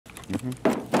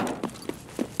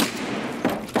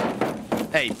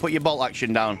Hey, put your bolt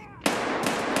action down.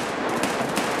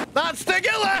 That's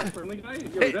Tagilla!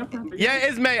 Yeah,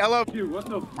 it is, mate. Hello.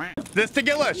 There's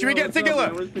Tagilla. Should we get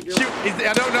Tagilla? Shoot.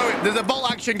 I don't know. There's a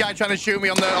bolt action guy trying to shoot me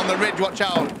on the ridge. Watch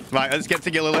out. Right, let's get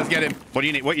Tagilla. Let's get him. What do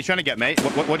you need? What are you trying to get, mate?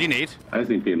 What do you need? I just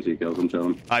need PMC kills. I'm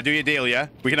chilling. I do your deal, yeah?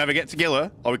 We can either get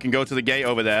Tagilla, or we can go to the gate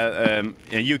over there. And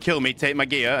you kill me, take my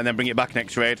gear, and then bring it back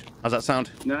next raid. How's that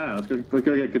sound? Nah, let's go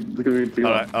get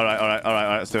Tagilla. All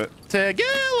right. Let's do it.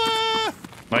 Tagilla!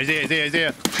 Oh, he's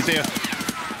here.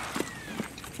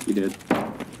 He did.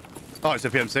 Oh, it's a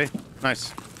PMC.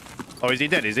 Nice. Oh, is he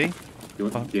dead? Is he?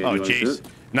 Oh, jeez.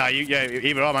 Nah,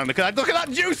 either or, man. Look at that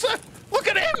juicer. Look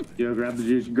at him. Yo, grab the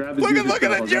juice. Grab the look juice. Look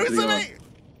at that juicer, mate.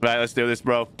 Right, let's do this,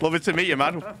 bro. Lovely to meet you,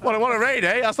 man. What a raid,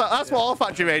 eh? That's what all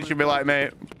factory raids should be like,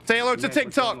 mate. Say hello to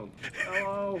TikTok.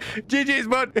 Hello. GG's,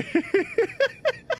 bud.